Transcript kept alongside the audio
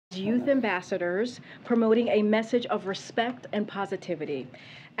youth ambassadors promoting a message of respect and positivity.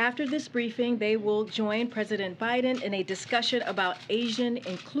 After this briefing, they will join President Biden in a discussion about Asian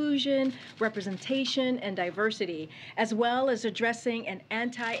inclusion, representation, and diversity, as well as addressing an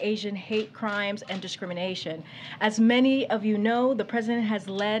anti-Asian hate crimes and discrimination. As many of you know, the president has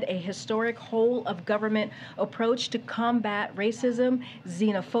led a historic whole-of-government approach to combat racism,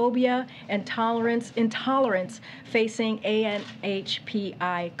 xenophobia, and intolerance facing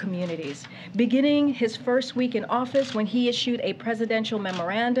ANHPI communities. Beginning his first week in office when he issued a presidential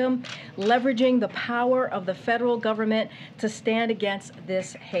memorandum leveraging the power of the federal government to stand against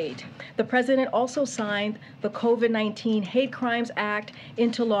this hate. The president also signed the COVID-19 Hate Crimes Act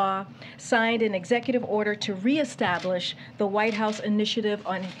into law, signed an executive order to reestablish the White House Initiative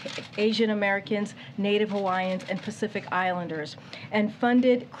on Asian Americans, Native Hawaiians, and Pacific Islanders, and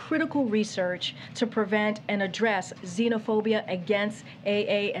funded critical research to prevent and address xenophobia against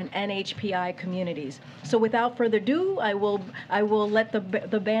AA and NHPI communities. So without further ado, I will let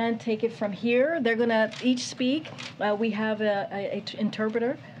the band take it from here. They're going to each speak. We have an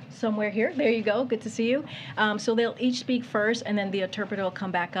interpreter somewhere here. There you go. Good to see you. So they'll each speak first, and then the interpreter will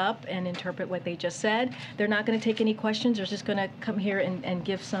come back up and interpret what they just said. They're not going to take any questions. They're just going to come here and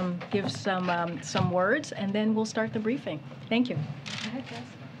give some words, and then we'll start the briefing. Thank you. Go ahead,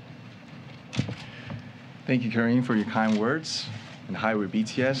 guys. Thank you, Karine, for your kind words. And hi, we're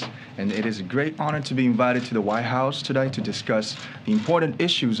BTS, and it is a great honor to be invited to the White House today to discuss the important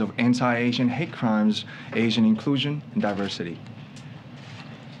issues of anti-Asian hate crimes, Asian inclusion, and diversity.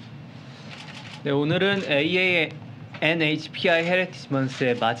 네, 오늘은 AANHPI 헤리티지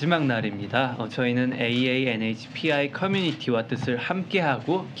먼스의 마지막 날입니다. 저희는 AANHPI 커뮤니티와 뜻을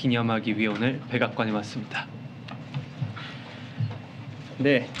함께하고 기념하기 위해 오늘 백악관에 왔습니다.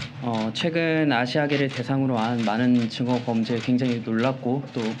 네, 최근 아시아계를 대상으로 한 많은 증오 범죄에 굉장히 놀랍고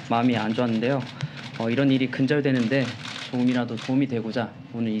또 마음이 안 좋았는데요. 이런 일이 근절되는데 조금이라도 도움이 되고자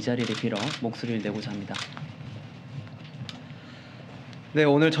오늘 이 자리를 빌어 목소리를 내고자 합니다. 네,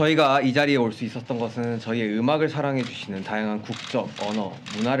 오늘 저희가 이 자리에 올 수 있었던 것은 저희의 음악을 사랑해 주시는 다양한 국적, 언어,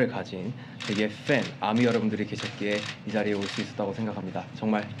 문화를 가진 저희의 팬, 아미 여러분들이 계셨기에 이 자리에 올 수 있었다고 생각합니다.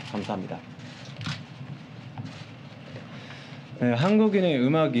 정말 감사합니다. 네, 한국인의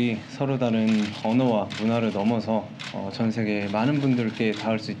음악이 서로 다른 언어와 문화를 넘어서 전 세계 많은 분들께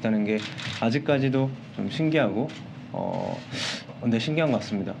닿을 수 있다는 게 아직까지도 좀 신기하고 근데 신기한 것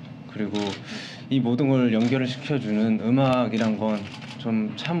같습니다. 그리고 이 모든 걸 연결을 시켜주는 음악이란 건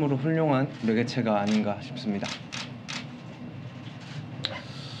좀 참으로 훌륭한 매개체가 아닌가 싶습니다.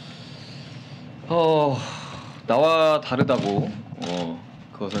 나와 다르다고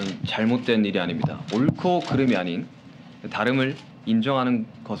그것은 잘못된 일이 아닙니다. 옳고 그름이 아닌 다름을 인정하는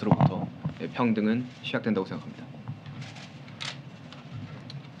것으로부터 평등은 시작된다고 생각합니다.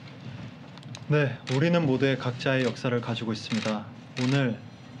 네, 우리는 모두의 각자의 역사를 가지고 있습니다. 오늘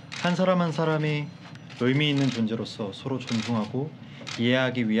한 사람 한 사람이 의미 있는 존재로서 서로 존중하고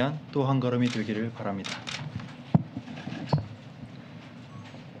이해하기 위한 또 한 걸음이 되기를 바랍니다.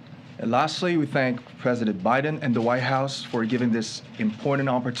 And lastly, we thank President Biden and the White House for giving this important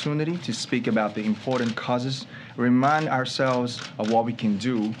opportunity to speak about the important causes, remind ourselves of what we can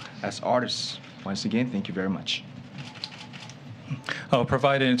do as artists. Once again, thank you very much. I'll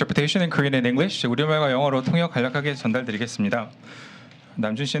provide an interpretation in Korean and English. 우리말과 영어로 통역 간략하게 전달드리겠습니다.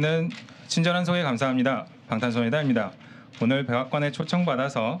 남준 씨는 친절한 소개 감사합니다. 방탄소년단입니다. 오늘 백악관에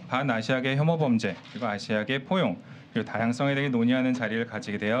초청받아서 반아시아계 혐오 범죄 그리고 아시아계 포용 그리고 다양성에 대해 논의하는 자리를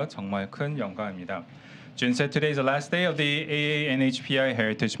가지게 되어 정말 큰 영광입니다. Jun said today is the last day of the AANHPI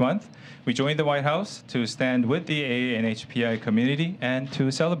Heritage Month. We joined the White House to stand with the AANHPI community and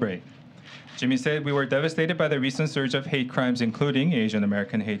to celebrate. Jimin said we were devastated by the recent surge of hate crimes, including Asian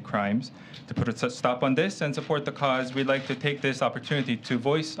American hate crimes. To put a stop on this and support the cause, we'd like to take this opportunity to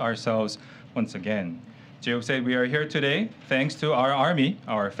voice ourselves once again. jhope said we are here today thanks to our army,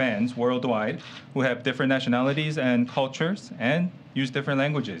 our fans worldwide, who have different nationalities and cultures and use different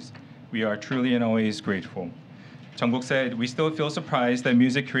languages. We are truly and always grateful. Jungkook said we still feel surprised that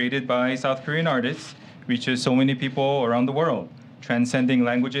music created by South Korean artists reaches so many people around the world, transcending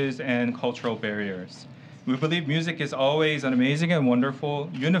languages and cultural barriers. We believe music is always an amazing and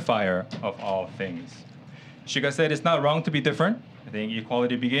wonderful unifier of all things. Suga said it's not wrong to be different. I think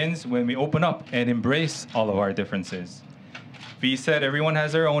equality begins when we open up and embrace all of our differences. V said everyone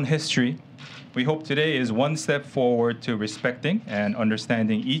has their own history. We hope today is one step forward to respecting and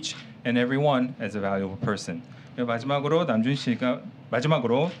understanding each and every one as a valuable person. 마지막으로 남준 씨가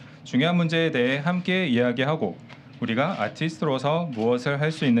중요한 문제에 대해 함께 이야기하고 우리가 아티스트로서 무엇을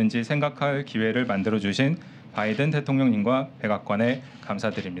할 수 있는지 생각할 기회를 만들어 주신 바이든 대통령님과 백악관에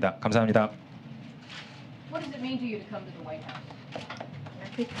감사드립니다. 감사합니다. What does it mean to you to come to the White House?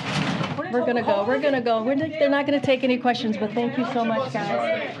 We're gonna go. We're gonna go. They're not gonna take any questions, but thank you so much,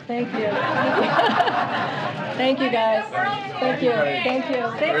 guys. Thank you. Thank you, guys. Thank you. Thank you.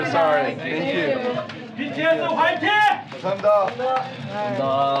 Thank you, guys. Thank you. BTS 화이팅!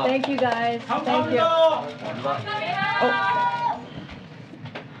 감사합니다. Thank you, guys. Thank you. Oh.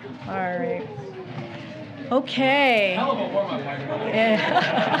 All right. Okay.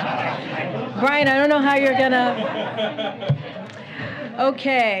 Yeah. Brian, I don't know how you're gonna.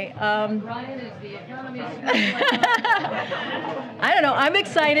 Okay. I don't know. I'm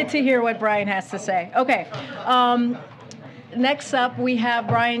excited to hear what Brian has to say. Okay. Next up, we have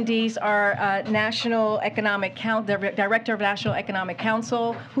Brian Deese, our Director of National Economic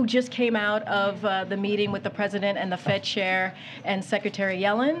Council, who just came out of the meeting with the President and the Fed Chair and Secretary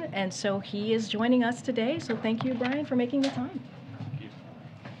Yellen. And so he is joining us today. So thank you, Brian, for making the time.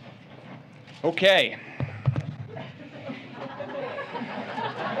 Okay.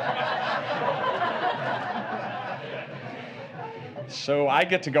 So I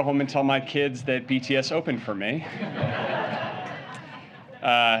get to go home and tell my kids that BTS opened for me.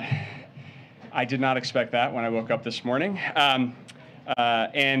 I did not expect that when I woke up this morning. And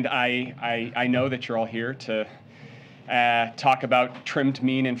I know that you're all here to talk about trimmed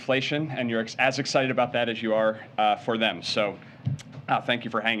mean inflation, and you're as excited about that as you are for them. So thank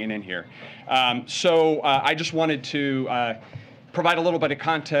you for hanging in here. I just wanted to provide a little bit of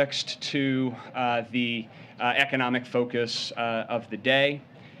context to the economic focus of the day.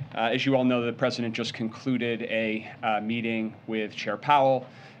 As you all know, the President just concluded a meeting with Chair Powell,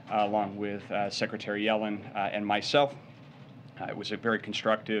 along with Secretary Yellen and myself. It was a very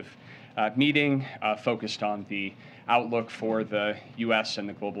constructive meeting focused on the outlook for the U.S. and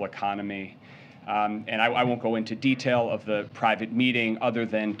the global economy. And I won't go into detail of the private meeting other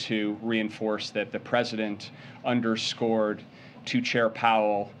than to reinforce that the President underscored to Chair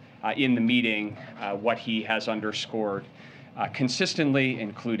Powell in the meeting what he has underscored consistently,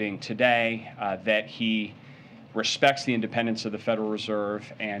 including today, that he respects the independence of the Federal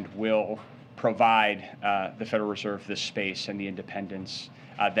Reserve and will provide the Federal Reserve the space and the independence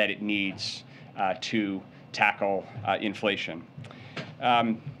that it needs to tackle inflation.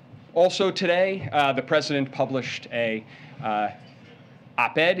 Also today, the President published a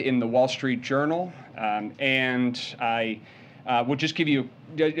op-ed in the Wall Street Journal, and I will just give you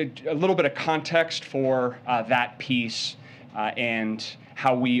a little bit of context for that piece and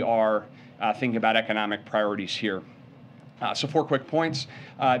how we are thinking about economic priorities here. So 4 quick points.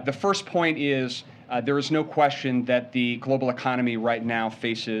 The first point is there is no question that the global economy right now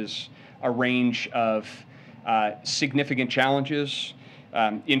faces a range of significant challenges.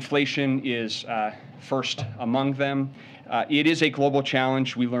 Inflation is first among them. It is a global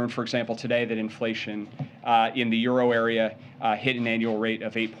challenge. We learned, for example, today that inflation in the euro area hit an annual rate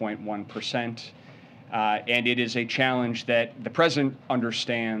of 8.1%. And it is a challenge that the President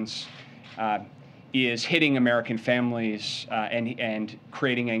understands is hitting American families and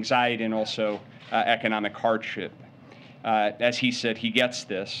creating anxiety and also economic hardship. As he said, he gets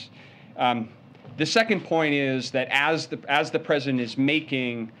this. The second point is that as the President is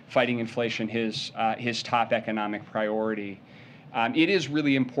making fighting inflation his top economic priority, it is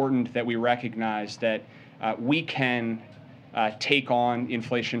really important that we recognize that we can take on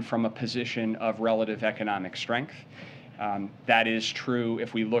inflation from a position of relative economic strength. That is true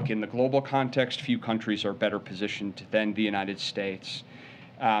if we look in the global context. Few countries are better positioned than the United States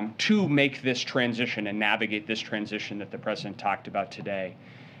to make this transition and navigate this transition that the President talked about today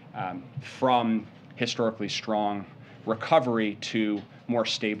from historically strong recovery to more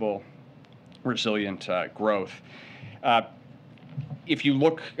stable, resilient growth. If you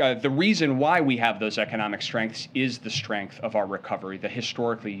look, the reason why we have those economic strengths is the strength of our recovery, the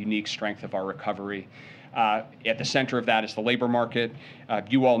historically unique strength of our recovery. At the center of that is the labor market.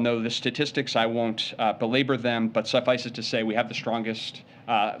 You all know the statistics. I won't belabor them, but suffice it to say we have the strongest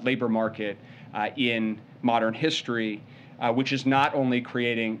labor market in modern history, which is not only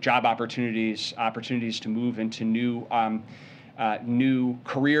creating job opportunities to move into new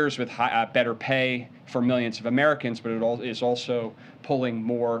careers with better pay for millions of Americans, but it is also pulling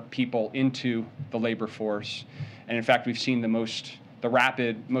more people into the labor force. And in fact, we've seen the most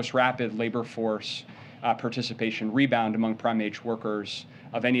rapid labor force participation rebound among prime age workers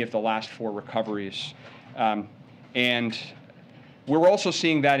of any of the last 4 recoveries. And we're also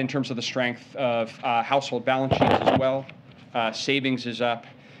seeing that in terms of the strength of household balance sheets as well. Savings is up,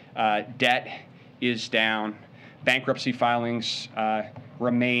 debt is down, bankruptcy filings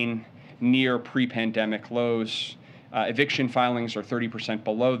remain near pre-pandemic lows. Eviction filings are 30%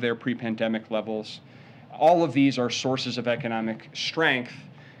 below their pre-pandemic levels. All of these are sources of economic strength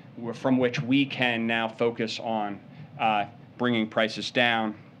from which we can now focus on bringing prices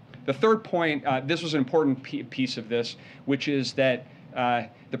down. The third point, this was an important piece of this, which is that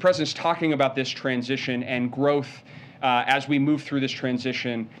the president's talking about this transition and growth. As we move through this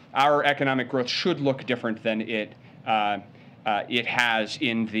transition, our economic growth should look different than it has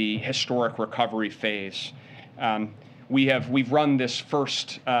in the historic recovery phase. We've run this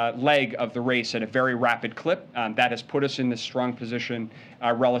first leg of the race at a very rapid clip. That has put us in this strong position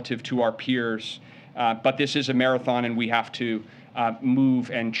relative to our peers. But this is a marathon, and we have to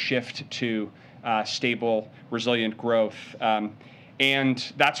move and shift to stable, resilient growth.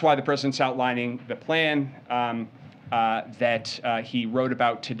 And that's why the president's outlining the plan that he wrote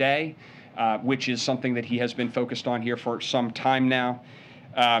about today, which is something that he has been focused on here for some time now.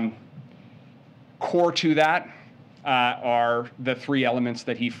 Core to that are the three elements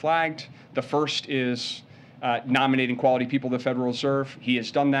that he flagged. The first is nominating quality people to the Federal Reserve. He has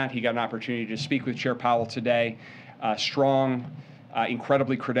done that. He got an opportunity to speak with Chair Powell today. Strong,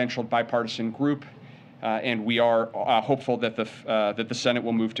 incredibly credentialed bipartisan group, and we are hopeful that the Senate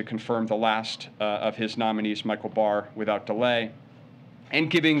will move to confirm the last of his nominees, Michael Barr, without delay,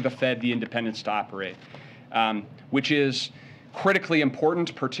 and giving the Fed the independence to operate, which is critically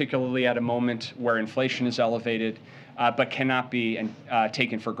important, particularly at a moment where inflation is elevated, but cannot be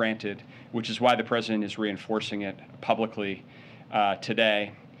taken for granted, which is why the president is reinforcing it publicly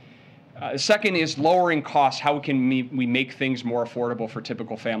today. Second is lowering costs. How can we make things more affordable for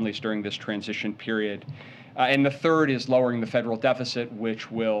typical families during this transition period? And the third is lowering the federal deficit,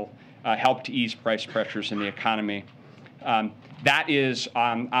 which will help to ease price pressures in the economy. That is,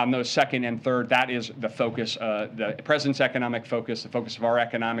 on those second and third, that is the focus, the president's economic focus, the focus of our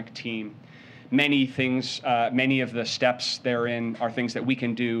economic team. Many things, many of the steps therein are things that we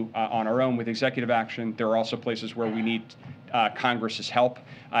can do on our own with executive action. There are also places where we need Congress's help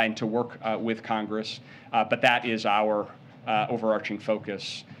and to work with Congress. But that is our overarching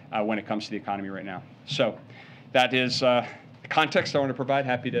focus when it comes to the economy right now. So that is the context I want to provide.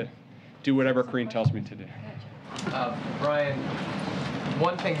 Happy to do whatever Karine tells me to do. Brian,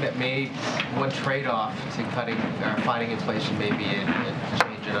 one trade-off to fighting inflation may be a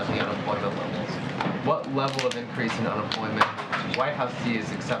change in the unemployment levels. What level of increase in unemployment does White House see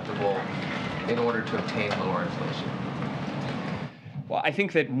as acceptable in order to obtain lower inflation? Well, I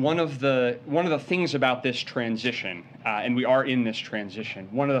think that one of the things about this transition, and we are in this transition,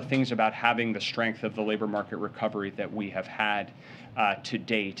 one of the things about having the strength of the labor market recovery that we have had to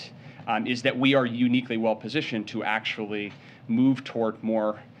date is that we are uniquely well positioned to actually move toward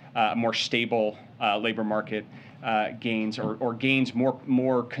more stable labor market gains or gains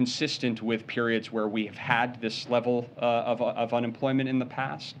more consistent with periods where we have had this level of unemployment in the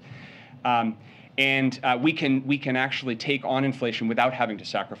past. And we can actually take on inflation without having to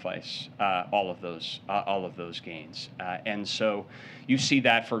sacrifice all of those gains. And so you see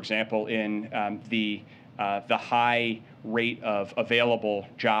that, for example, in the high rate of available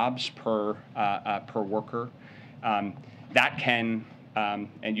jobs per worker. That can,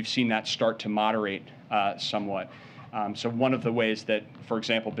 and you've seen that start to moderate somewhat. So one of the ways that, for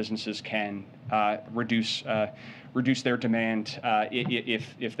example, businesses can reduce their demand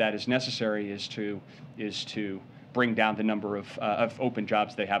if that is necessary is to bring down the number of open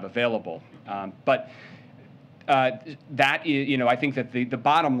jobs they have available. But that is, I think that the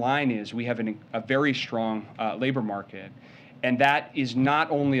bottom line is we have a very strong labor market, and that is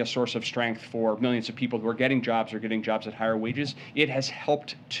not only a source of strength for millions of people who are getting jobs or getting jobs at higher wages. It has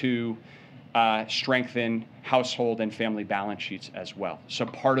helped to strengthen household and family balance sheets as well. So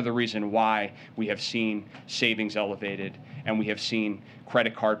part of the reason why we have seen savings elevated and we have seen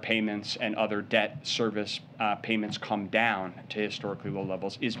credit card payments and other debt service payments come down to historically low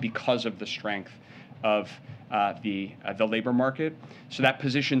levels is because of the strength of the labor market. So that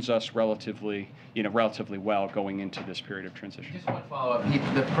positions us relatively well going into this period of transition. Just one follow-up.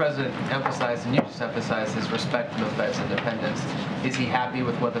 The president emphasized, and you just emphasized, his respect for the Fed's independence. Is he happy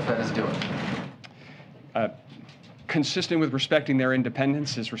with what the Fed is doing? Consistent with respecting their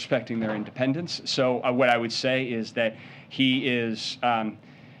independence is respecting their independence. So what I would say is that he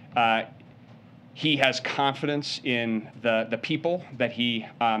has confidence in the people that he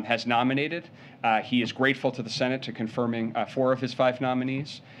has nominated. He is grateful to the Senate to confirming 4 of his 5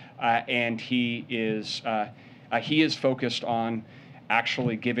 nominees, and he is focused on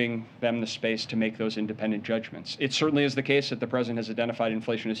actually giving them the space to make those independent judgments. It certainly is the case that the president has identified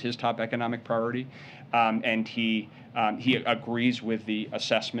inflation as his top economic priority, and he agrees with the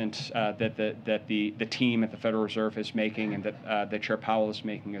assessment that the team at the Federal Reserve is making, and that Chair Powell is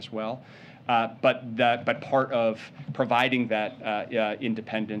making as well. But part of providing that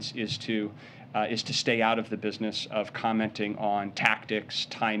independence is to stay out of the business of commenting on tactics,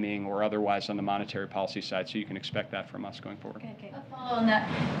 timing, or otherwise on the monetary policy side. So you can expect that from us going forward. Okay. A follow on that.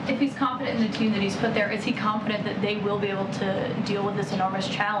 If he's confident in the team that he's put there, is he confident that they will be able to deal with this enormous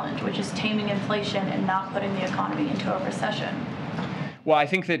challenge, which is taming inflation and not putting the economy into a recession? Well, I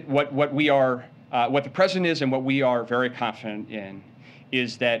think that what the president is and what we are very confident in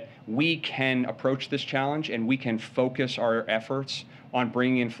is that we can approach this challenge and we can focus our efforts on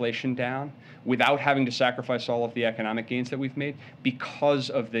bringing inflation down without having to sacrifice all of the economic gains that we've made, because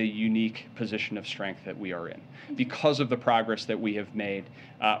of the unique position of strength that we are in. Because of the progress that we have made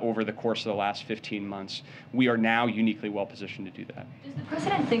over the course of the last 15 months, we are now uniquely well positioned to do that. Does the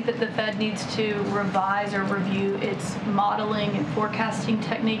president think that the Fed needs to revise or review its modeling and forecasting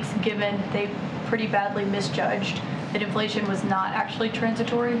techniques, given they pretty badly misjudged that inflation was not actually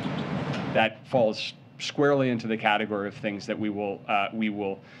transitory? That falls squarely into the category of things that we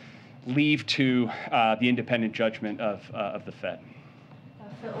will leave to the independent judgment of the Fed.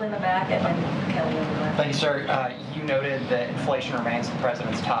 Phil in the back and then Kelly over there. Thank you, sir. You noted that inflation remains the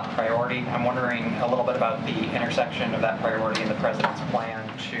president's top priority. I'm wondering a little bit about the intersection of that priority and the president's plan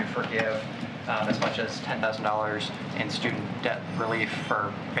to forgive as much as $10,000 in student debt relief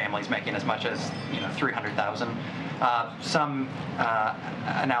for families making as much as $300,000. Some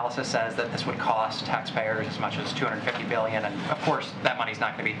analysis says that this would cost taxpayers as much as $250 billion, and of course that money's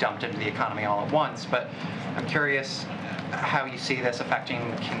not going to be dumped into the economy all at once. But I'm curious how you see this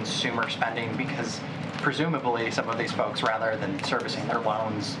affecting consumer spending, because presumably some of these folks, rather than servicing their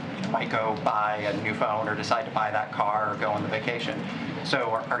loans, might go buy a new phone or decide to buy that car or go on the vacation.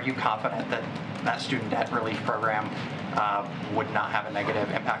 So are you confident that that student debt relief program would not have a negative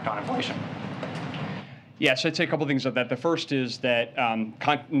impact on inflation? Yes, I'd say a couple of things of that. The first is that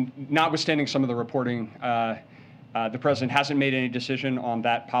notwithstanding some of the reporting, the president hasn't made any decision on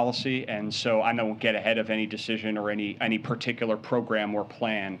that policy, and so I won't get ahead of any decision or any particular program or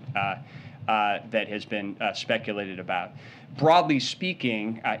plan that has been speculated about. Broadly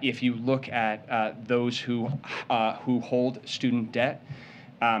speaking, if you look at those who hold student debt,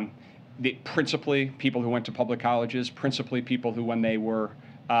 principally people who went to public colleges, principally people who, when they were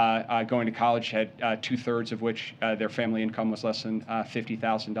going to college, had 2/3 of which their family income was less than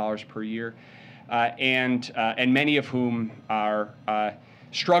 $50,000 per year, and many of whom are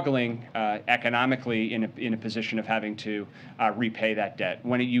struggling economically in a position of having to repay that debt.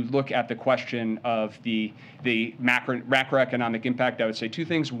 When you look at the question of the macroeconomic impact, I would say two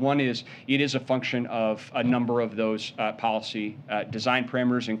things. One is it is a function of a number of those policy design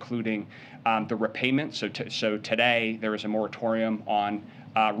parameters, including the repayment. So today there is a moratorium on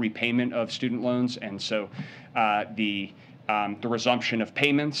repayment of student loans, and so the resumption of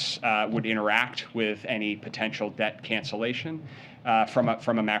payments would interact with any potential debt cancellation from a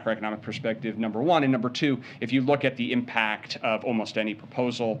macroeconomic perspective, number one. And number two, if you look at the impact of almost any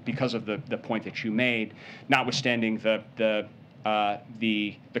proposal, because of the point that you made, notwithstanding the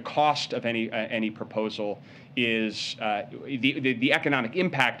cost of any proposal is the economic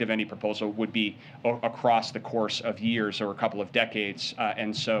impact of any proposal would be across the course of years or a couple of decades,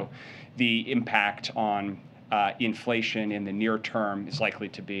 and so the impact on inflation in the near term is likely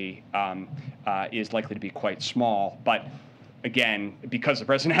to be quite small. But again, because the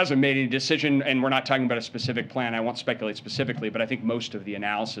president hasn't made any decision, and we're not talking about a specific plan, I won't speculate specifically, but I think most of the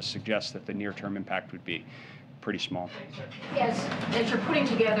analysis suggests that the near-term impact would be pretty small. Yes, as you're putting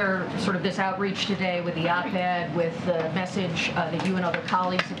together sort of this outreach today with the op-ed, with the message that you and other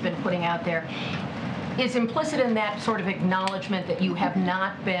colleagues have been putting out there, is implicit in that sort of acknowledgement that you have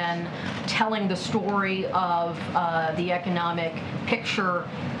not been telling the story of the economic picture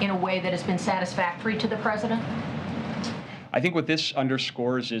in a way that has been satisfactory to the president? I think what this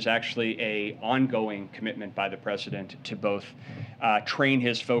underscores is actually an ongoing commitment by the president to both train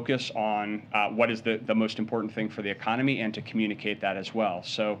his focus on what is the most important thing for the economy and to communicate that as well.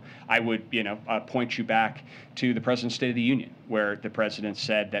 So I would point you back to the President's State of the Union, where the president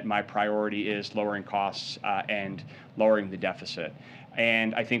said that my priority is lowering costs and lowering the deficit.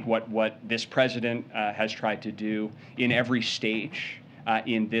 And I think what this president has tried to do in every stage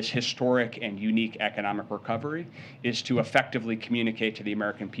in this historic and unique economic recovery is to effectively communicate to the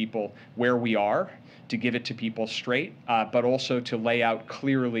American people where we are, to give it to people straight, but also to lay out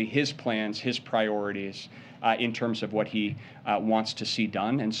clearly his plans, his priorities, in terms of what he wants to see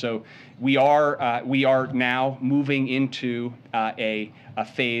done. And so we are now moving into a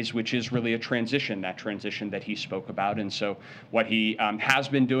phase which is really a transition, that transition that he spoke about. And so what he has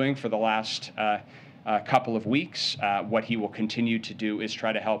been doing for the last couple of weeks, what he will continue to do is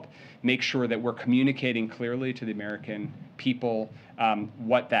try to help make sure that we're communicating clearly to the American people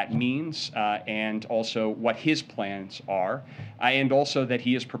what that means and also what his plans are, and also that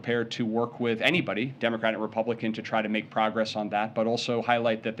he is prepared to work with anybody, Democrat and Republican, to try to make progress on that, but also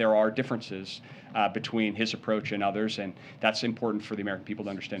highlight that there are differences between his approach and others, and that's important for the American people to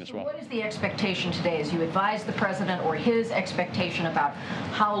understand as well. What is the expectation today as you advise the president, or his expectation about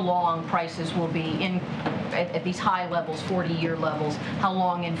how long prices will be at these high levels, 40-year levels, how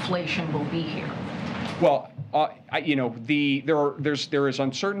long inflation will be here? Well, there is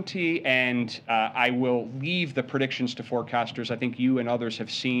uncertainty, and I will leave the predictions to forecasters. I think you and others have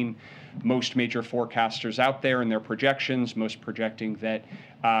seen most major forecasters out there and their projections, most projecting that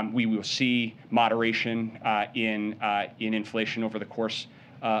we will see moderation in inflation over the course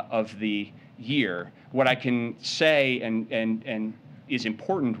of the year. What I can say and is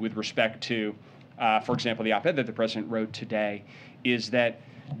important with respect to, for example, the op-ed that the president wrote today, is that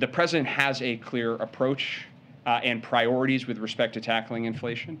the president has a clear approach and priorities with respect to tackling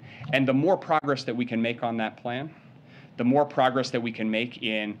inflation. And the more progress that we can make on that plan, the more progress that we can make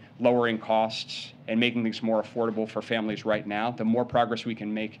in lowering costs and making things more affordable for families right now, the more progress we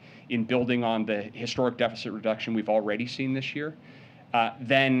can make in building on the historic deficit reduction we've already seen this year,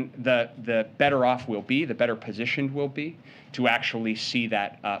 then the better off we'll be, the better positioned we'll be to actually see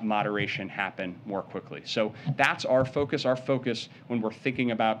that moderation happen more quickly. So that's our focus. Our focus when we're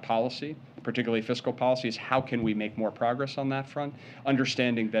thinking about policy, particularly fiscal policy, is how can we make more progress on that front,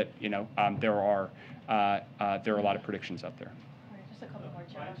 understanding that there are a lot of predictions out there. Just a couple more,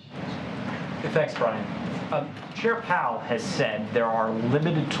 Josh. Thanks, Brian. Chair Powell has said there are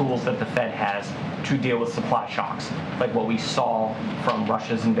limited tools that the Fed has to deal with supply shocks, like what we saw from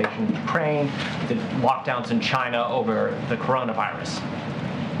Russia's invasion of Ukraine, the lockdowns in China over the coronavirus.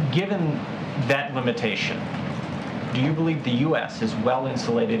 Given that limitation, do you believe the U.S. is well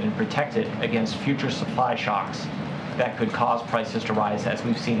insulated and protected against future supply shocks that could cause prices to rise, as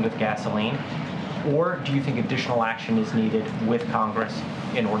we've seen with gasoline? Or do you think additional action is needed with Congress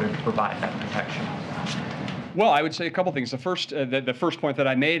in order to provide that protection? Well, I would say a couple things. The first point that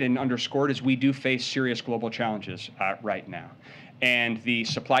I made and underscored is we do face serious global challenges right now. And the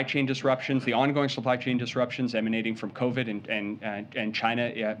supply chain disruptions, the ongoing supply chain disruptions emanating from COVID and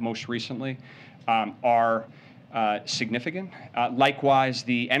China most recently are significant. Likewise,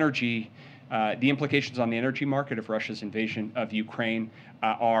 the implications on the energy market of Russia's invasion of Ukraine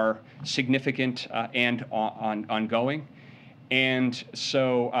are significant and ongoing. And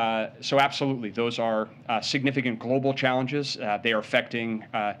so absolutely, those are significant global challenges. They are affecting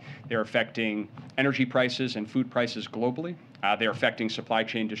energy prices and food prices globally. They are affecting supply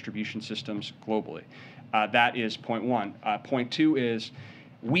chain distribution systems globally. That is point one. Point two is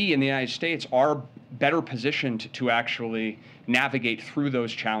we in the United States are better positioned to actually navigate through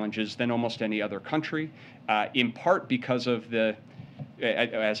those challenges than almost any other country, in part because of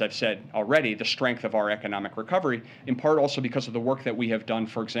as I've said already, the strength of our economic recovery, in part also because of the work that we have done,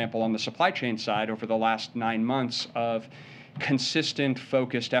 for example, on the supply chain side over the last 9 months of consistent,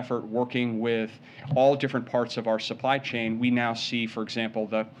 focused effort working with all different parts of our supply chain. We now see, for example,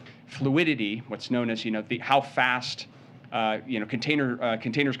 the fluidity, what's known as, how fast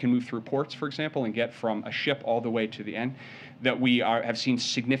containers can move through ports, for example, and get from a ship all the way to the end, that we have seen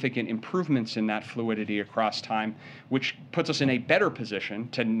significant improvements in that fluidity across time, which puts us in a better position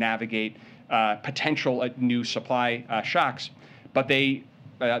to navigate potential new supply shocks, but they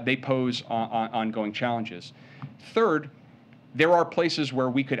pose ongoing challenges. Third, there are places where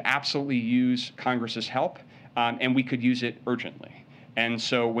we could absolutely use Congress's help, and we could use it urgently. And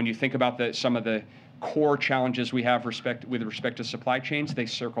so when you think about some of the core challenges we have with respect to supply chains, they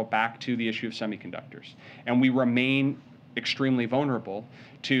circle back to the issue of semiconductors. And we remain extremely vulnerable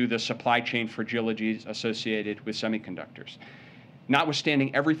to the supply chain fragilities associated with semiconductors.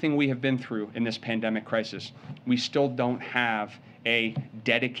 Notwithstanding everything we have been through in this pandemic crisis, we still don't have a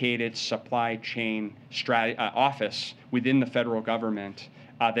dedicated supply chain office within the federal government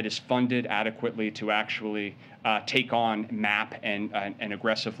that is funded adequately to actually take on, map, and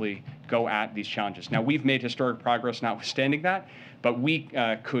aggressively go at these challenges. Now, we've made historic progress notwithstanding that, but we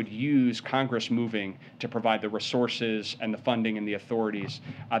could use Congress moving to provide the resources and the funding and the authorities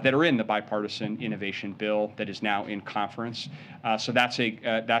that are in the bipartisan innovation bill that is now in conference. So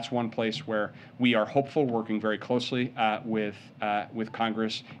that's one place where we are hopeful, working very closely with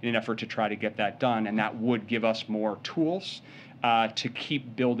Congress in an effort to try to get that done, and that would give us more tools to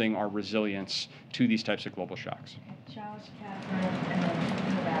keep building our resilience to these types of global shocks.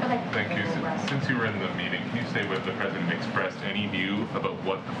 Thank you. Since you were in the meeting, can you say whether the president expressed any view about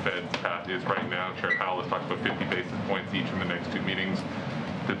what the Fed's path is right now? Chair Powell has talked about 50 basis points each in the next 2 meetings.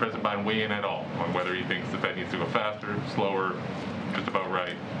 Did President Biden weigh in at all on whether he thinks the Fed needs to go faster, slower, just about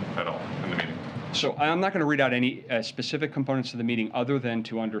right at all in the meeting? So I'm not going to read out any specific components of the meeting other than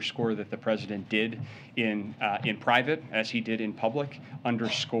to underscore that the president did in private, as he did in public,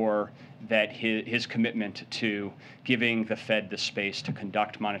 underscore that his commitment to giving the Fed the space to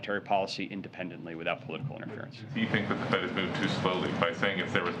conduct monetary policy independently without political interference. Do you think that the Fed has moved too slowly? By saying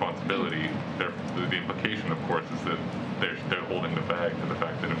it's their responsibility, the implication, of course, is that they're holding the bag to the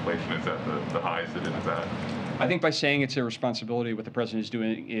fact that inflation is at the highs that it is at. I think by saying it's their responsibility, what the president is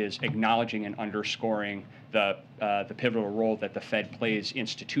doing is acknowledging and underscoring the pivotal role that the Fed plays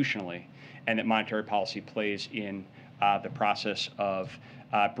institutionally, and that monetary policy plays in the process of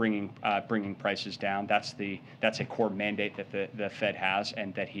bringing prices down. That's a core mandate that the Fed has,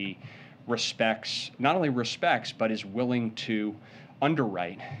 and that he not only respects, but is willing to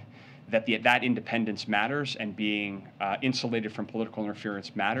underwrite that independence matters, and being insulated from political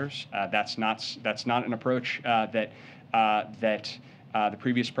interference matters. That's not an approach that the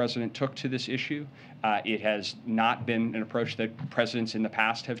previous president took to this issue. It has not been an approach that presidents in the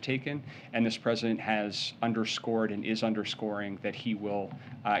past have taken, and this president has underscored and is underscoring that he will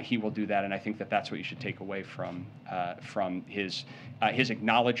do that. And I think that that's what you should take away from his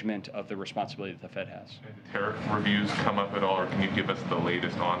acknowledgement of the responsibility that the Fed has. Did tariff reviews come up at all, or can you give us the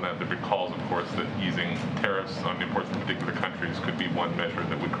latest on that? The recalls, of course, that easing tariffs on imports from particular countries could be one measure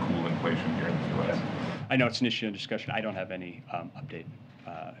that would cool inflation here in the U.S. I know it's an issue of discussion. I don't have any update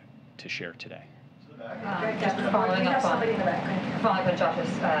to share today. Just following up on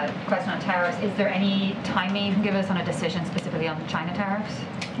Josh's question on tariffs, is there any timing you can give us on a decision specifically on the China tariffs?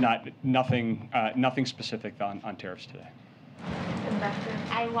 Nothing specific on tariffs today.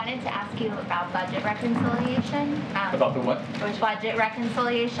 I wanted to ask you about budget reconciliation. About the what? Budget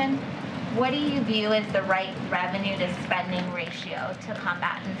reconciliation. What do you view as the right revenue to spending ratio to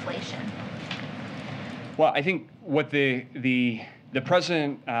combat inflation? Well, I think what the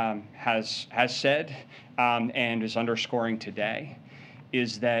president has said and is underscoring today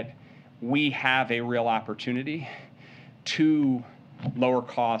is that we have a real opportunity to lower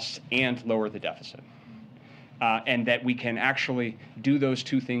costs and lower the deficit. And that we can actually do those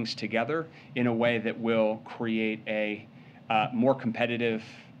two things together in a way that will create a more competitive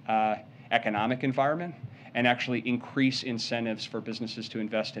economic environment, and actually increase incentives for businesses to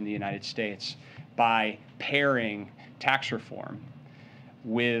invest in the United States by pairing tax reform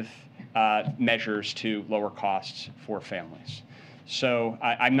with measures to lower costs for families. So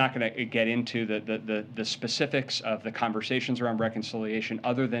I'm not going to get into the specifics of the conversations around reconciliation,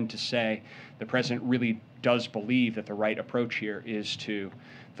 other than to say the president really does believe that the right approach here is to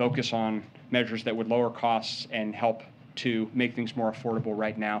focus on measures that would lower costs and help to make things more affordable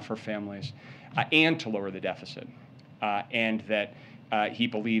right now for families, and to lower the deficit. And that he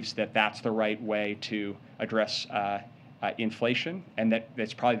believes that that's the right way to address inflation, and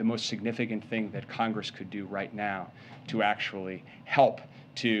that's probably the most significant thing that Congress could do right now to actually help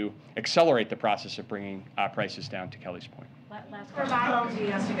to accelerate the process of bringing prices down, to Kelly's point. Last question.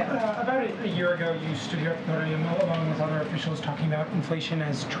 About a year ago, you stood here at the podium along with other officials talking about inflation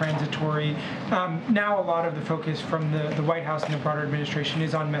as transitory. Now a lot of the focus from the White House and the broader administration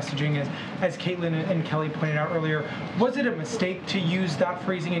is on messaging, as Caitlin and Kelly pointed out earlier. Was it a mistake to use that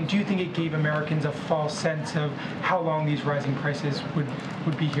phrasing, and do you think it gave Americans a false sense of how long these rising prices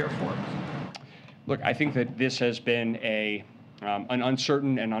would be here for? Look, I think that this has been an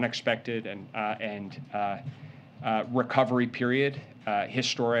uncertain and unexpected and recovery period,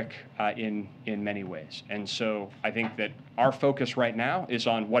 historic in many ways. And so I think that our focus right now is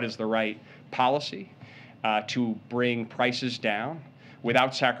on what is the right policy to bring prices down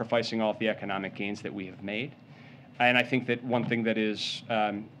without sacrificing all of the economic gains that we have made. And I think that one thing that is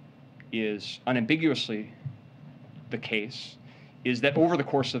unambiguously the case is that over the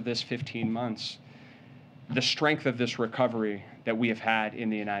course of this 15 months, the strength of this recovery that we have had in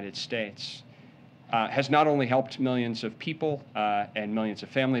the United States has not only helped millions of people and millions of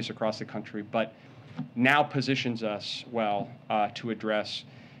families across the country, but now positions us well to address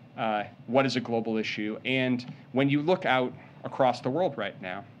what is a global issue. And when you look out across the world right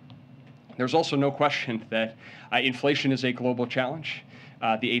now, there's also no question that inflation is a global challenge.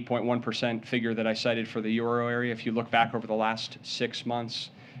 The 8.1% figure that I cited for the euro area, if you look back over the last 6 months,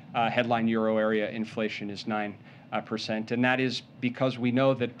 headline euro area inflation is 9%. And that is because we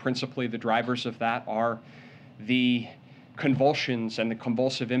know that principally the drivers of that are the convulsions and the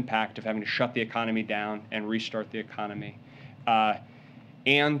convulsive impact of having to shut the economy down and restart the economy,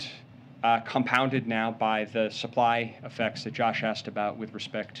 and compounded now by the supply effects that Josh asked about with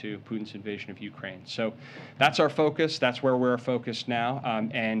respect to Putin's invasion of Ukraine. So that's our focus. That's where we're focused now.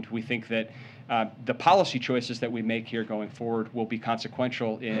 And we think that the policy choices that we make here going forward will be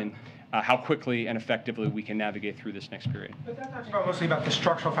consequential in how quickly and effectively we can navigate through this next period. But that talks mostly about the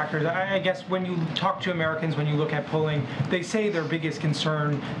structural factors. I guess when you talk to Americans, when you look at polling, they say their biggest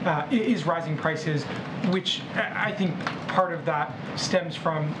concern is rising prices, which I think part of that stems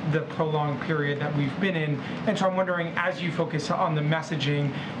from the prolonged period that we've been in. And so I'm wondering, as you focus on the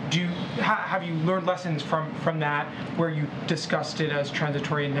messaging, have you learned lessons from that, where you discussed it as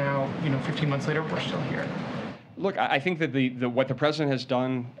transitory, and now, 15 months later, we're still here? Look, I think that what the president has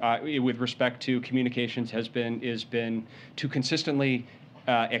done with respect to communications has been to consistently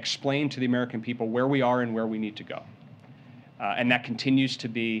explain to the American people where we are and where we need to go, and that continues to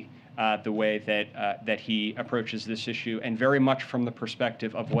be the way that he approaches this issue, and very much from the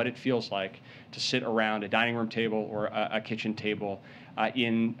perspective of what it feels like to sit around a dining room table or a kitchen table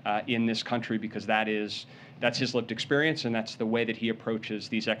in this country, because that's his lived experience, and that's the way that he approaches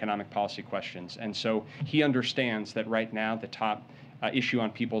these economic policy questions. And so he understands that right now the top issue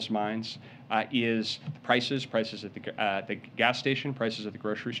on people's minds is prices at the gas station, prices at the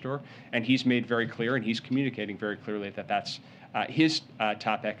grocery store, and he's made very clear, and he's communicating very clearly that that's his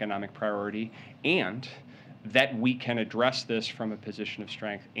top economic priority, and that we can address this from a position of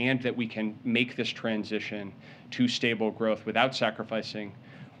strength, and that we can make this transition to stable growth without sacrificing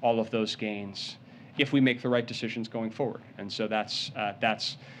all of those gains if we make the right decisions going forward. And so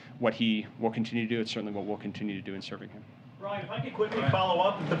that's what he will continue to do. It's certainly what we'll continue to do in serving him. Brian, if I could quickly follow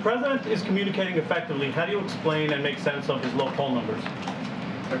up, the president is communicating effectively. How do you explain and make sense of his low poll numbers?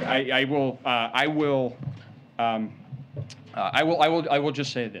 I will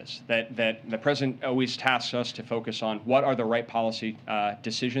just say this, that the president always tasks us to focus on what are the right policy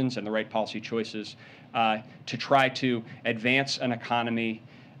decisions and the right policy choices to try to advance an economy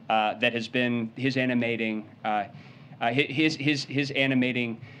that has been his animating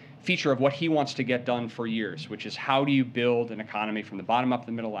feature of what he wants to get done for years, which is how do you build an economy from the bottom up,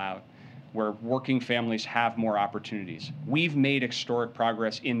 the middle out, where working families have more opportunities. We've made historic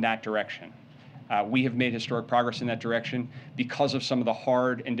progress in that direction. We have made historic progress in that direction because of some of the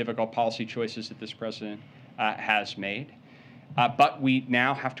hard and difficult policy choices that this president has made. But we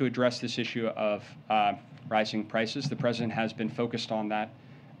now have to address this issue of rising prices. The president has been focused on that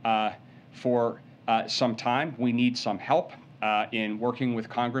for some time. We need some help in working with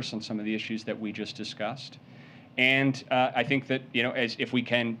Congress on some of the issues that we just discussed. And I think that, if we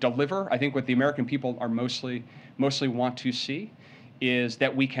can deliver, I think what the American people are mostly want to see is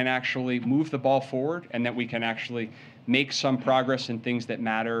that we can actually move the ball forward, and that we can actually make some progress in things that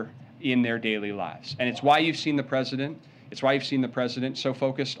matter in their daily lives. And it's why you've seen the president so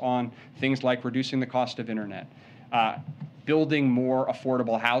focused on things like reducing the cost of internet, building more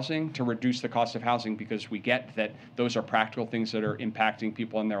affordable housing to reduce the cost of housing, because we get that those are practical things that are impacting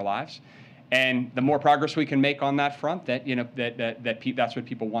people in their lives. And the more progress we can make on that front, that's what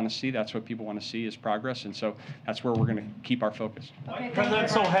people want to see. That's what people want to see is progress. And so that's where we're going to keep our focus. Why is the president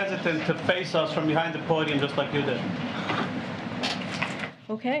so hesitant to face us from behind the podium just like you did?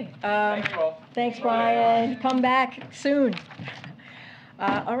 Okay. Thank you all. Thanks, Brian. Come back soon.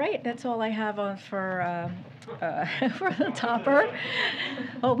 All right, that's all I have on for the topper.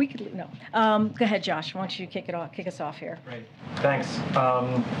 Oh, we could no. Go ahead, Josh. Why don't you kick us off here? Great. Thanks.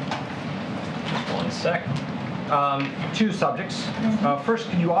 One sec. Two subjects. First,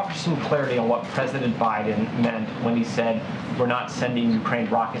 can you offer some clarity on what President Biden meant when he said we're not sending Ukraine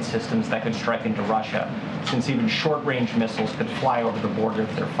rocket systems that could strike into Russia, since even short-range missiles could fly over the border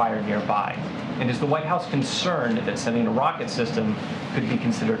if they're fired nearby? And is the White House concerned that sending a rocket system could be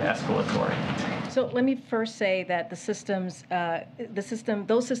considered escalatory? So let me first say that those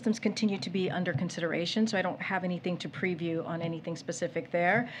systems continue to be under consideration, so I don't have anything to preview on anything specific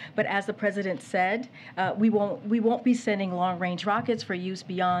there. But as the president said, we won't be sending long-range rockets for use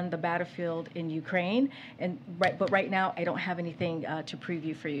beyond the battlefield in Ukraine. But right now, I don't have anything to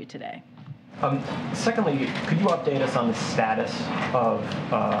preview for you today. Secondly, could you update us on the status of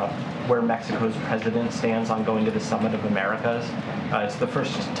where Mexico's president stands on going to the Summit of Americas? It's the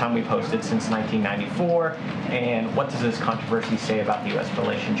first time we've hosted since 1994, and what does this controversy say about the U.S.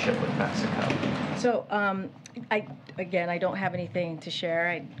 relationship with Mexico? So, I don't have anything to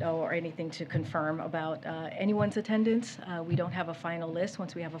share or anything to confirm about anyone's attendance. We don't have a final list.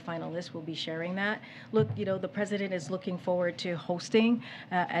 Once we have a final list, we'll be sharing that. Look, the president is looking forward to hosting,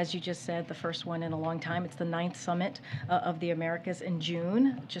 as you just said, the first one in a long time. It's the 9th Summit of the Americas in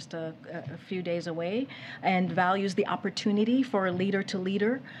June, just a few days away, and values the opportunity for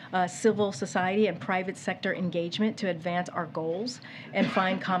leader-to-leader, civil society and private sector engagement to advance our goals and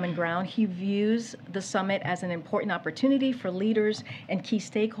find common ground. He views the summit as an important opportunity for leaders and key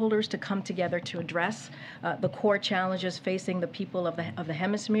stakeholders to come together to address the core challenges facing the people of the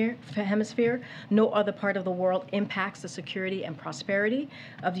hemisphere. No other part of the world impacts the security and prosperity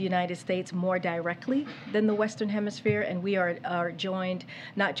of the United States more directly than the Western Hemisphere, and we are joined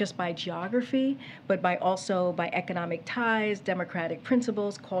not just by geography, but also by economic ties, democratic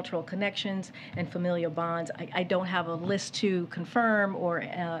principles, cultural connections, and familial bonds. I don't have a list to confirm or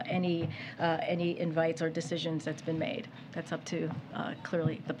any invites or decisions that's been made. That's up to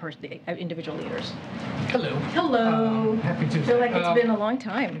clearly the individual leaders. Hello. Hello. Happy Tuesday. I feel like it's been a long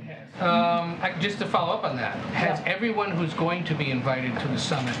time. Just to follow up on that, has everyone who's going to be invited to the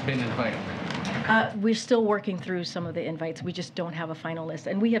summit been invited? We're still working through some of the invites. We just don't have a final list.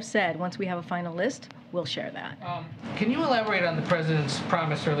 And we have said, once we have a final list, we'll share that. Can you elaborate on the president's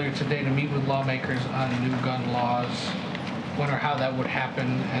promise earlier today to meet with lawmakers on new gun laws? Wonder how that would happen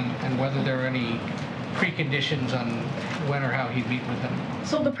and whether there are any preconditions on when or how he'd meet with them?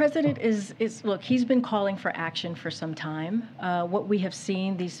 So the president look, he's been calling for action for some time. What we have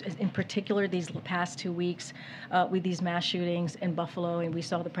seen, in particular these past 2 weeks with these mass shootings in Buffalo, and we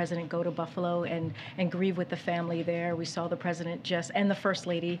saw the president go to Buffalo and grieve with the family there. We saw the president and the First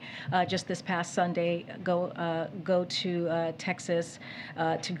Lady just this past Sunday go to Texas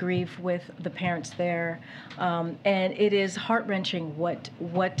to grieve with the parents there. And it is heart-wrenching what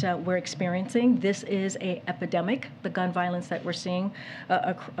we're experiencing. This is an epidemic, the gun violence that we're seeing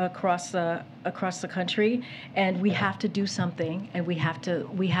across the country, and we have to do something, and we have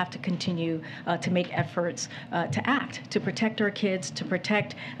to continue to make efforts to act, to protect our kids, to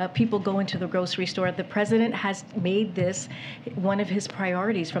protect people going to the grocery store. The president has made this one of his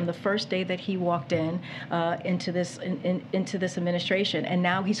priorities from the first day that he walked into this administration, and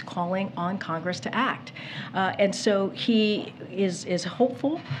now he's calling on Congress to act. And so he is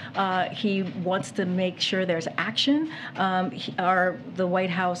hopeful. He wants to make sure there's action. The White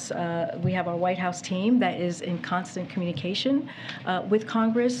House, we have our White House team that is in constant communication with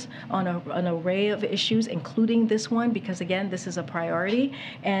Congress on an array of issues, including this one, because again, this is a priority,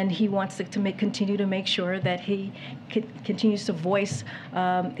 and he wants to continue to make sure that he continues to voice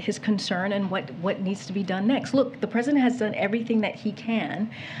his concern and what needs to be done next. Look, the president has done everything that he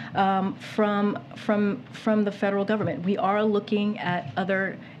can from the federal government. We are looking at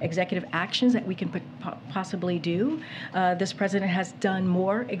other executive actions that we can possibly do. This president has done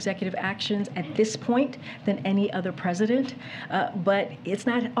more executive actions at this point than any other president, but it's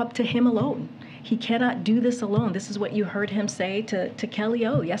not up to him alone. He cannot do this alone. This is what you heard him say to Kelly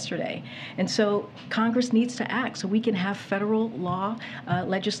O yesterday. And so Congress needs to act so we can have federal law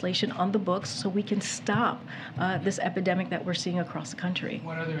legislation on the books so we can stop this epidemic that we're seeing across the country.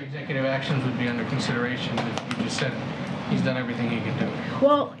 What other executive actions would be under consideration if you just said he's done everything he can do?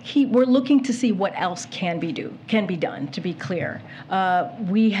 Well, we're looking to see what else can be done, to be clear.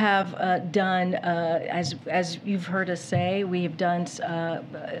 We have done, as you've heard us say, we have done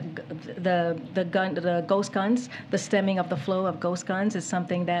the ghost guns, the stemming of the flow of ghost guns is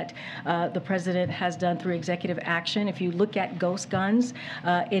something that the president has done through executive action. If you look at ghost guns,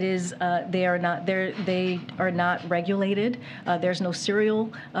 they are not regulated. There's no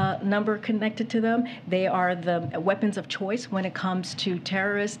serial number connected to them. They are the weapons of choice when it comes to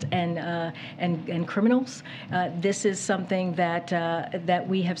terrorists and criminals. This is something that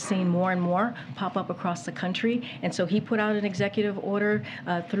we have seen more and more pop up across the country, and so he put out an executive order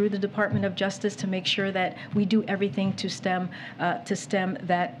through the Department of Justice to make sure that we do everything to stem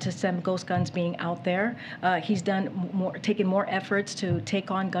ghost guns being out there. He's taken more efforts to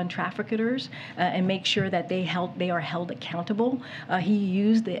take on gun traffickers and make sure that they are held accountable. He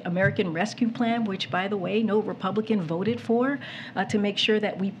used the American Rescue Plan, which, by the way, no Republican voted voted for, to make sure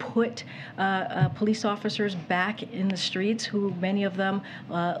that we put police officers back in the streets, who many of them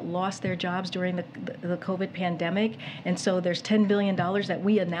lost their jobs during the COVID pandemic. And so there's $10 billion that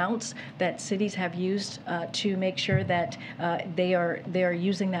we announced that cities have used to make sure that they are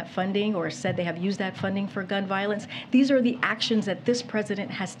using that funding, or said they have used that funding for gun violence. These are the actions that this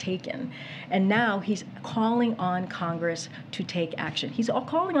president has taken. And now he's calling on Congress to take action. He's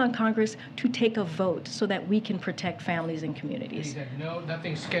calling on Congress to take a vote so that we can protect families and communities. He said no,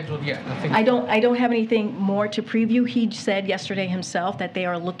 nothing's scheduled yet. I don't have anything more to preview. He said yesterday himself that they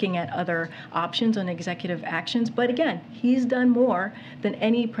are looking at other options on executive actions. But again, he's done more than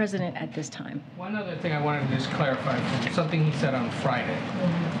any president at this time. One other thing I wanted to just clarify from something he said on Friday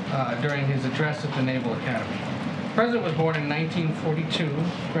during his address at the Naval Academy. The president was born in 1942,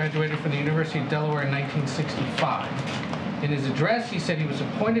 graduated from the University of Delaware in 1965. In his address, he said he was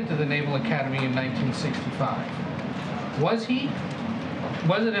appointed to the Naval Academy in 1965. Was he?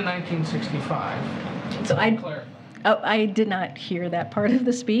 Was it in 1965? So I did not hear that part of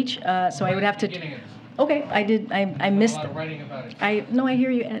the speech, so I would have to. Okay, I did. I missed. A lot of writing about it. I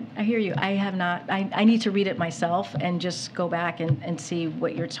hear you, Ed. I hear you. I have not. I need to read it myself and just go back and see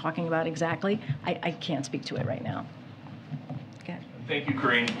what you're talking about exactly. I can't speak to it right now. Okay. Thank you,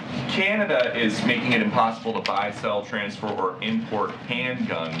 Karine. Canada is making it impossible to buy, sell, transfer, or import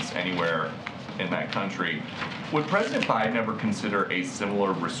handguns anywhere in that country. Would President Biden ever consider a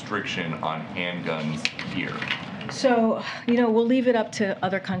similar restriction on handguns here? So, we'll leave it up to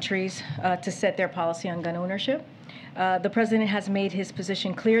other countries to set their policy on gun ownership. The president has made his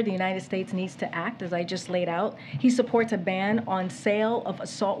position clear. The United States needs to act, as I just laid out. He supports a ban on sale of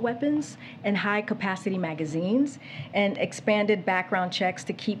assault weapons and high-capacity magazines, and expanded background checks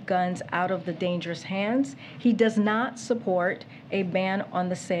to keep guns out of the dangerous hands. He does not support a ban on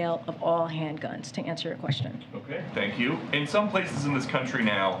the sale of all handguns, to answer your question. Okay, thank you. In some places in this country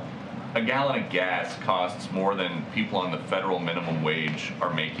now, a gallon of gas costs more than people on the federal minimum wage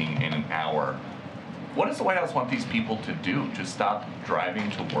are making in an hour. What does the White House want these people to do? Just stop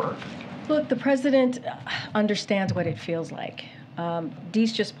driving to work? Look, the president understands what it feels like.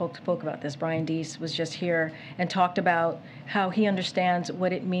 Deese just spoke about this. Brian Deese was just here and talked about how he understands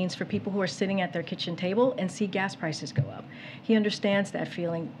what it means for people who are sitting at their kitchen table and see gas prices go up. He understands that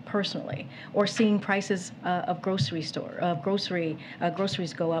feeling personally, or seeing prices of groceries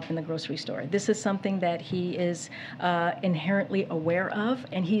go up in the grocery store. This is something that he is inherently aware of,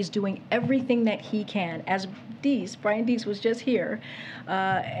 and he's doing everything that he can. As Brian Deese was just here,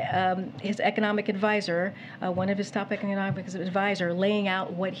 his economic advisor, one of his top economic advisor, laying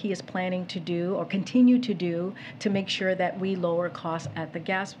out what he is planning to do or continue to do to make sure that we lower costs at the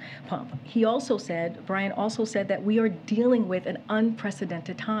gas pump. Brian also said that we are dealing with an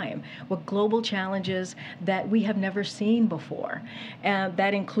unprecedented time with global challenges that we have never seen before. And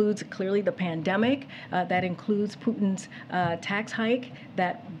that includes clearly the pandemic, that includes Putin's tax hike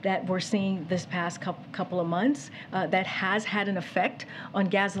that we're seeing this past couple of months, that has had an effect on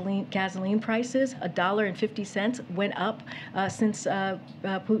gasoline prices. $1.50 went up since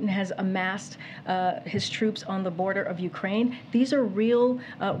Putin has amassed his troops on the border of Ukraine. These are real,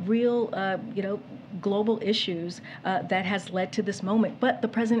 global issues that has led to this moment. But the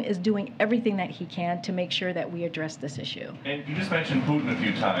president is doing everything that he can to make sure that we address this issue. And you just mentioned Putin a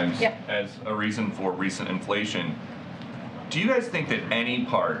few times as a reason for recent inflation. Do you guys think that any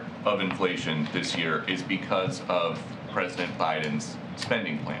part of inflation this year is because of President Biden's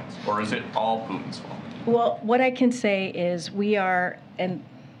spending plans, or is it all Putin's fault? Well, what I can say is we are, and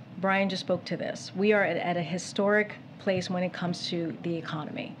Brian just spoke to this, we are at a historic place when it comes to the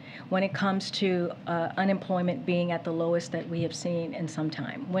economy, when it comes to unemployment being at the lowest that we have seen in some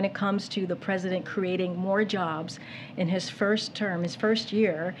time, when it comes to the president creating more jobs in his first term, his first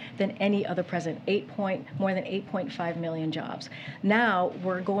year, than any other president, more than 8.5 million jobs. Now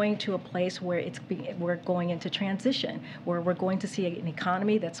we're going to a place where we're going into transition, where we're going to see an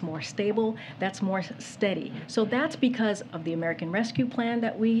economy that's more stable, that's more steady. So that's because of the American Rescue Plan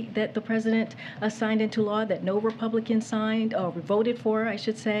that the president signed into law, that no Republican signed or voted for, I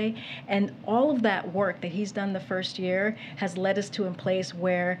should say, and all of that work that he's done the first year has led us to a place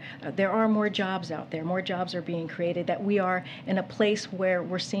where there are more jobs out there, more jobs are being created, that we are in a place where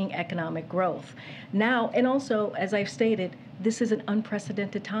we're seeing economic growth. Now, and also, as I've stated, this is an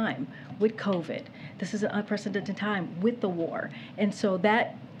unprecedented time with COVID. This is an unprecedented time with the war. And so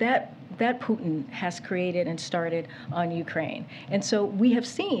that Putin has created and started on Ukraine. And so we have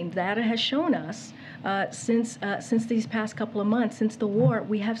seen, data has shown us since these past couple of months, since the war,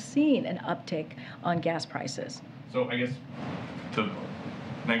 we have seen an uptick on gas prices. So I guess to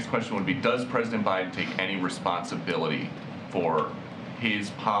next question would be, does President Biden take any responsibility for his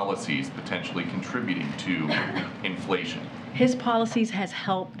policies potentially contributing to inflation? His policies has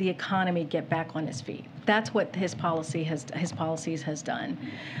helped the economy get back on its feet. That's what his policies has done.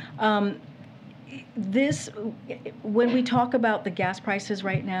 When we talk about the gas prices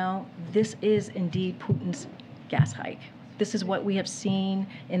right now, this is indeed Putin's gas hike. This is what we have seen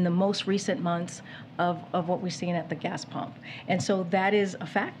in the most recent months of what we've seen at the gas pump. And so that is a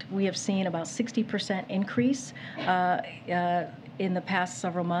fact. We have seen about 60% increase in the past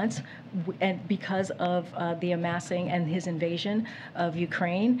several months, and because of the amassing and his invasion of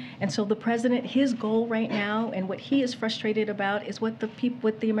Ukraine. And so the president, his goal right now, and what he is frustrated about, is what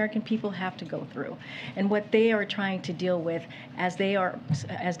the American people have to go through, and what they are trying to deal with as they are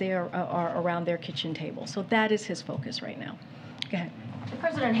around their kitchen table. So that is his focus right now. Go ahead. The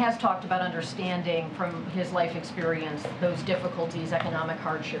president has talked about understanding from his life experience those difficulties, economic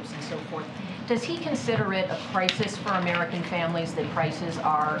hardships, and so forth. Does he consider it a crisis for American families that prices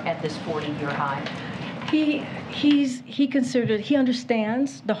are at this 40-year high? He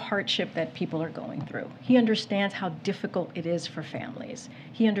understands the hardship that people are going through. He understands how difficult it is for families.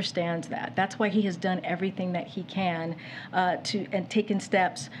 He understands that. That's why he has done everything that he can and taken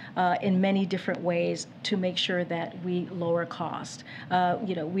steps in many different ways to make sure that we lower cost.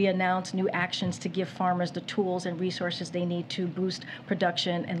 We announced new actions to give farmers the tools and resources they need to boost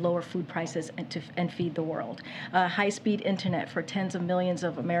production and lower food prices and feed the world. High-speed internet for tens of millions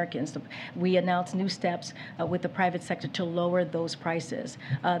of Americans. We announced new steps with the private sector to lower those prices.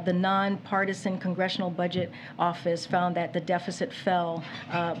 The nonpartisan Congressional Budget Office found that the deficit fell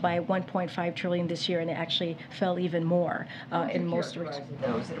by $1.5 trillion this year, and it actually fell even more in most regions.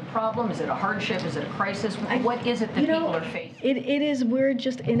 Is it a problem? Is it a hardship? Is it a crisis? What is it that people are facing? It is. We're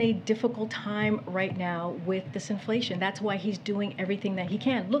just in a difficult time right now with this inflation. That's why he's doing everything that he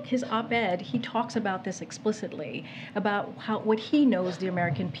can. Look, his op-ed, he talks about this explicitly, about what he knows the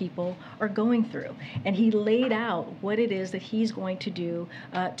American people are going through. And he laid out what it is that he's going to do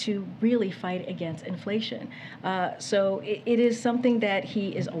to really fight against inflation. So it is something that he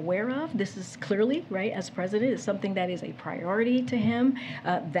is aware of. This is clearly, right, as president, is something that is a priority to him.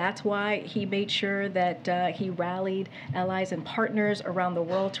 That's why he made sure that he rallied allies and partners around the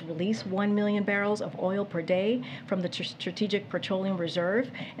world to release 1 million barrels of oil per day from the Strategic Petroleum Reserve,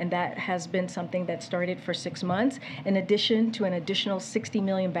 and that has been something that started for 6 months, in addition to an additional 60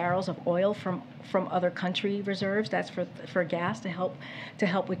 million barrels of oil from other country reserves. That's for gas, to help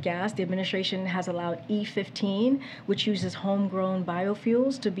with gas. The administration has allowed E15, which uses homegrown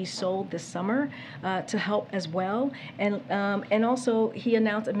biofuels, to be sold this summer to help as well. And also he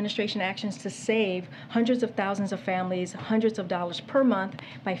announced administration actions to save hundreds of thousands of families hundreds of dollars per month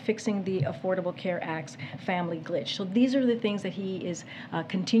by fixing the Affordable Care Act's family glitch. So these are the things that he is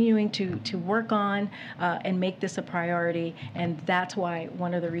continuing to work on and make this a priority. And that's why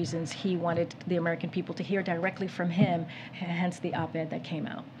one of the reasons he wanted the American people to hear directly from him, hence the op-ed that came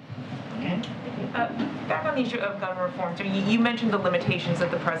out. Back on the issue of gun reform, so you mentioned the limitations that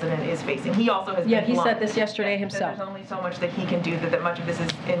the president is facing. He also has he said this yesterday himself. There's only so much that he can do, that much of this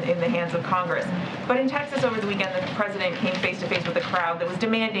is in the hands of Congress. But in Texas over the weekend, the president came face to face with a crowd that was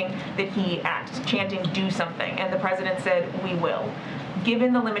demanding that he act, chanting, do something. And the president said, we will.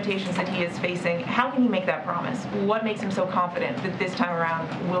 Given the limitations that he is facing, how can he make that promise? What makes him so confident that this time around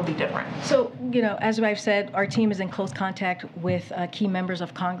will be different? So, as I've said, our team is in close contact with key members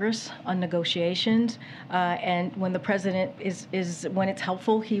of Congress on negotiations. And when the president when it's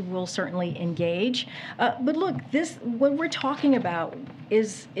helpful, he will certainly engage. But look, what we're talking about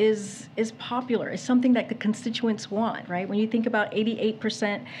is popular. It's something that the constituents want, right? When you think about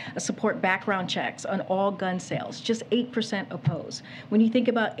 88% support background checks on all gun sales, just 8% oppose. When you think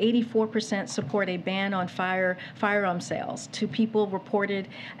about 84% support a ban on firearm sales to people reported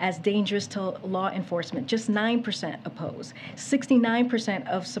as dangerous to law enforcement, just 9% oppose. 69%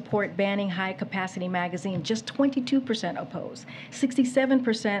 of support banning high-capacity magazines, just 22% oppose.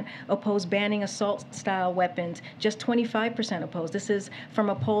 67% oppose banning assault-style weapons, just 25% oppose. This is from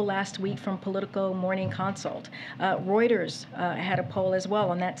a poll last week from Politico Morning Consult. Reuters had a poll as well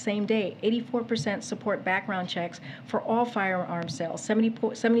on that same day. 84% support background checks for all firearm sales.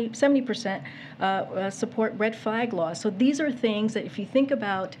 70% support red flag laws. So these are things that, if you think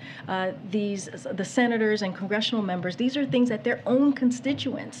about the senators and congressional members, these are things that their own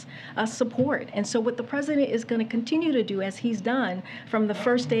constituents support. And so what the president is going to continue to do, as he's done from the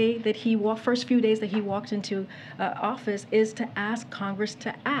first few days that he walked into office, is to ask Congress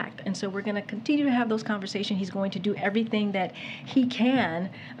to act. And so we're going to continue to have those conversations. He's going to do everything that he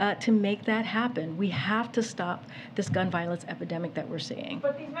can to make that happen. We have to stop this gun violence epidemic that we're seeing.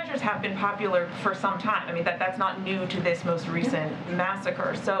 But these measures have been popular for some time. I mean, that's not new to this most recent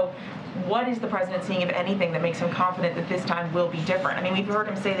massacre. So what is the president seeing, if anything, that makes him confident that this time will be different? I mean, we've heard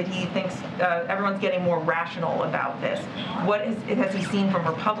him say that he thinks everyone's getting more rational about this. What has he seen from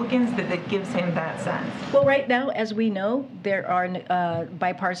Republicans that gives him that sense? Well, right now, as we know, there are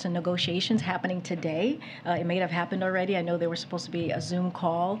bipartisan negotiations happening today. It may have happened already. I know there was supposed to be a Zoom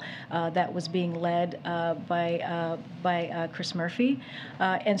call that was being led by Chris Murphy.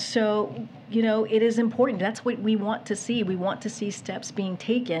 And so, you know, it is important. That's what we want to see. We want to see steps being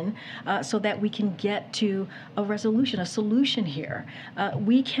taken so that we can get to a resolution, a solution here.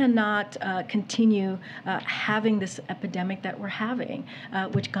 We cannot continue having this epidemic that we're having,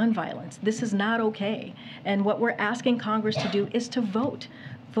 with gun violence. This is not okay. And what we're asking Congress to do is to vote.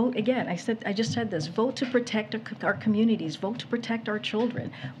 Vote again. I just said this. Vote to protect our communities. Vote to protect our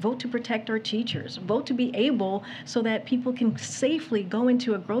children. Vote to protect our teachers. Vote to be able so that people can safely go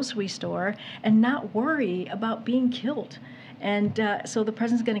into a grocery store and not worry about being killed. And so the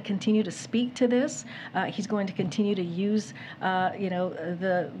president's going to continue to speak to this. He's going to continue to use,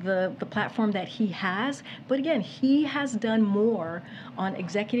 the platform that he has. But again, he has done more on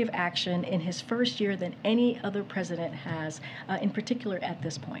executive action in his first year than any other president has, in particular at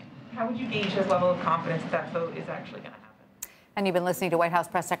this point. How would you gauge his level of confidence that vote is actually going to happen? And you've been listening to White House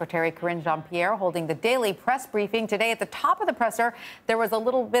Press Secretary Karine Jean-Pierre holding the daily press briefing. Today, at the top of the presser, there was a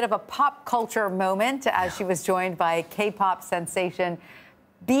little bit of a pop culture moment as she was joined by K-pop sensation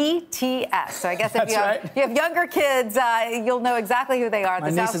BTS. So I guess if you have younger kids, you'll know exactly who they are. My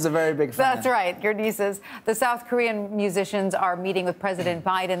niece is a very big fan. That's right, your nieces. The South Korean musicians are meeting with President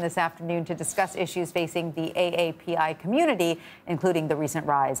Biden this afternoon to discuss issues facing the AAPI community, including the recent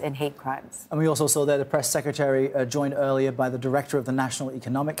rise in hate crimes. And we also saw there the press secretary joined earlier by the director of the National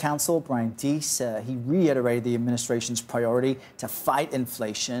Economic Council, Brian Deese. He reiterated the administration's priority to fight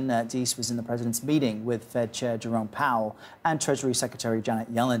inflation. Deese was in the president's meeting with Fed Chair Jerome Powell and Treasury Secretary Janet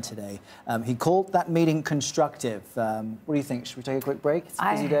Yellen today. He called that meeting constructive. What do you think? Should we take a quick break? It's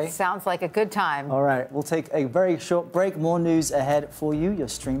a busy day. Sounds like a good time. All right, we'll take a very short break. More news ahead for you. You're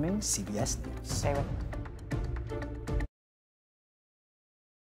streaming CBS News. Stay with me.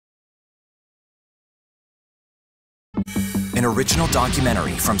 An original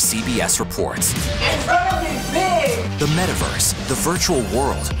documentary from CBS reports. Incredibly big! The metaverse, the virtual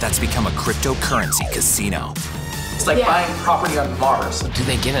world that's become a cryptocurrency casino. It's like buying property on Mars. Do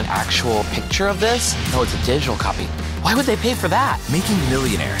they get an actual picture of this? No, it's a digital copy. Why would they pay for that? Making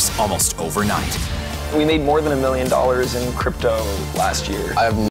millionaires almost overnight. We made more than $1 million in crypto last year. I have